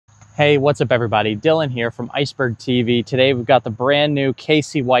Hey, what's up everybody? Dylan here from Iceberg TV. Today we've got the brand new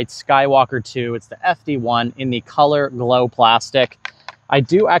Casey White Skywalker 2. It's the FD1 in the color glow plastic. I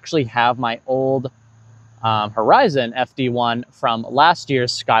do actually have my old Horizon FD1 from last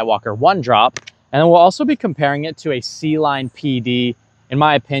year's Skywalker 1 drop. And then we'll also be comparing it to a C-Line PD. In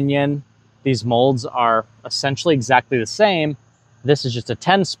my opinion, these molds are essentially exactly the same. This is just a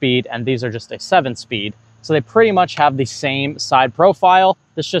 10-speed and these are just a 7-speed. So they pretty much have the same side profile.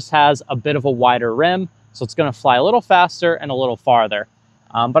 This just has a bit of a wider rim, so it's gonna fly a little faster and a little farther.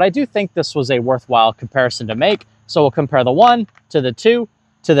 But I do think this was a worthwhile comparison to make. So we'll compare the 1 to the 2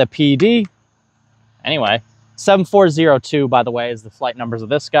 to the PD. Anyway, 7402, by the way, is the flight numbers of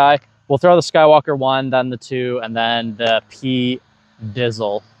this guy. We'll throw the Skywalker 1, then the 2, and then the P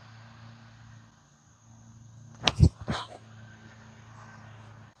Dizzle.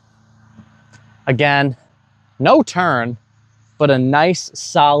 Again, no turn, but a nice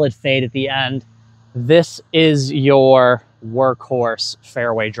solid fade at the end. This is your workhorse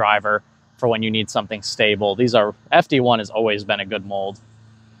fairway driver for when you need something stable. FD1 has always been a good mold.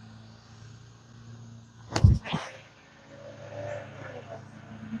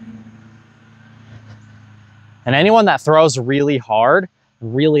 And anyone that throws really hard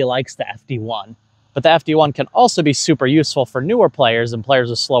really likes the FD1. But the FD1 can also be super useful for newer players and players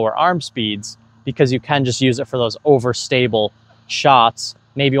with slower arm speeds, because you can just use it for those overstable shots.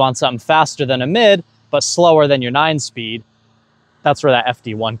 Maybe you want something faster than a mid, but slower than your 9-speed. That's where that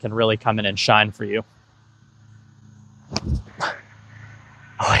FD1 can really come in and shine for you. Oh,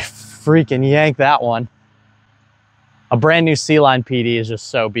 I freaking yanked that one. A brand new C-Line PD is just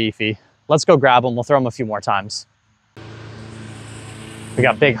so beefy. Let's go grab them. We'll throw them a few more times. We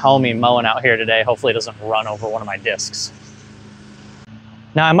got big homie mowing out here today. Hopefully it doesn't run over one of my discs.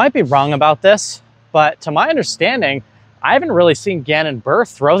 Now, I might be wrong about this, but to my understanding, I haven't really seen Gannon Buhr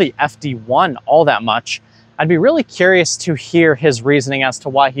throw the FD1 all that much. I'd be really curious to hear his reasoning as to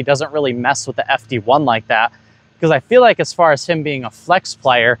why he doesn't really mess with the FD1 like that, because I feel like as far as him being a flex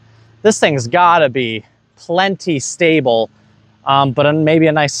player, this thing's gotta be plenty stable, but maybe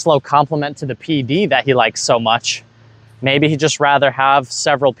a nice slow complement to the PD that he likes so much. Maybe he'd just rather have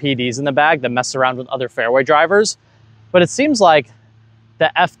several PDs in the bag than mess around with other fairway drivers, but it seems like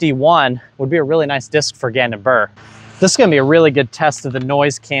the FD1 would be a really nice disc for Gannon Buhr. This is gonna be a really good test of the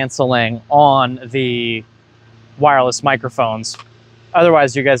noise canceling on the wireless microphones.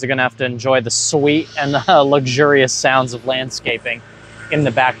 Otherwise, you guys are gonna have to enjoy the sweet and luxurious sounds of landscaping in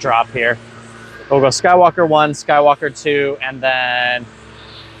the backdrop here. We'll go Skywalker 1, Skywalker 2, and then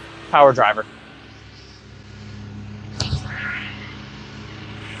Power Driver.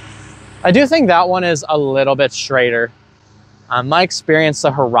 I do think that one is a little bit straighter. My experience,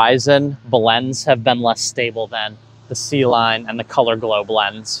 the Horizon blends have been less stable than the C-Line and the Color Glow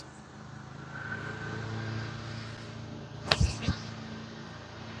blends.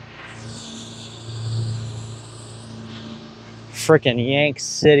 Frickin' yank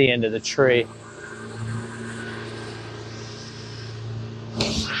city into the tree.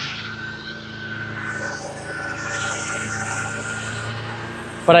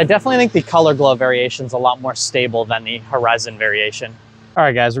 But I definitely think the Color Glow variation is a lot more stable than the Horizon variation. All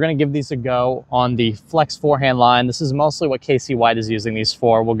right, guys, we're gonna give these a go on the Flex forehand line. This is mostly what Casey White is using these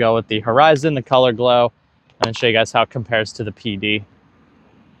for. We'll go with the Horizon, the Color Glow, and then show you guys how it compares to the PD.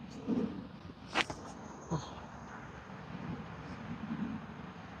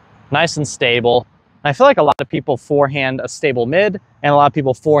 Nice and stable. And I feel like a lot of people forehand a stable mid, and a lot of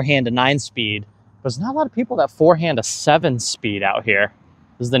people forehand a 9-speed. But there's not a lot of people that forehand a 7-speed out here.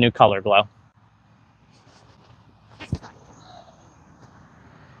 This is the new Color Glow.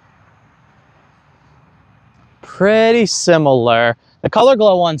 Pretty similar. The Color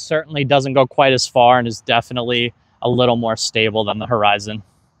Glow one certainly doesn't go quite as far and is definitely a little more stable than the Horizon.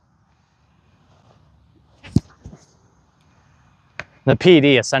 The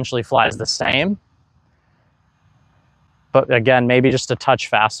PD essentially flies the same, but again, maybe just a touch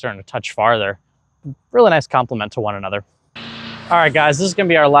faster and a touch farther. Really nice complement to one another. All right, guys, this is gonna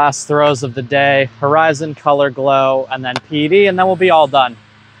be our last throws of the day. Horizon, Color Glow, and then PD, and then we'll be all done.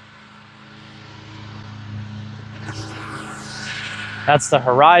 That's the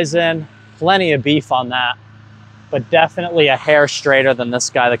Horizon, plenty of beef on that, but definitely a hair straighter than this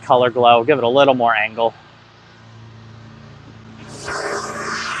guy, the Color Glow. We'll give it a little more angle.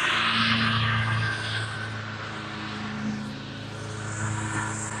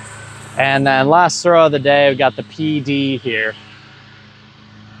 And then last throw of the day, we've got the PD here.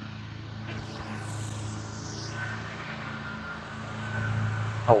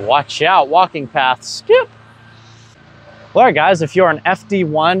 Oh, watch out, walking path, skip. Well, all right, guys, if you're an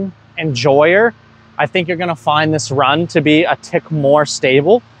FD1 enjoyer, I think you're gonna find this run to be a tick more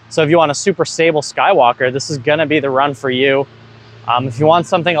stable. So if you want a super stable Skywalker, this is gonna be the run for you. If you want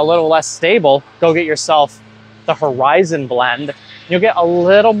something a little less stable, go get yourself the Horizon blend. You'll get a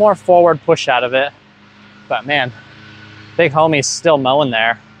little more forward push out of it. But man, Big Homie's still mowing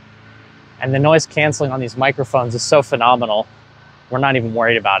there. And the noise canceling on these microphones is so phenomenal. We're not even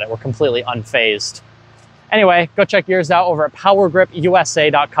worried about it. We're completely unfazed. Anyway, go check yours out over at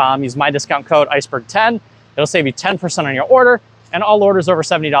powergripusa.com. Use my discount code Iceberg10. It'll save you 10% on your order, and all orders over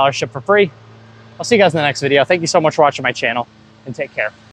 $70 ship for free. I'll see you guys in the next video. Thank you so much for watching my channel, and take care.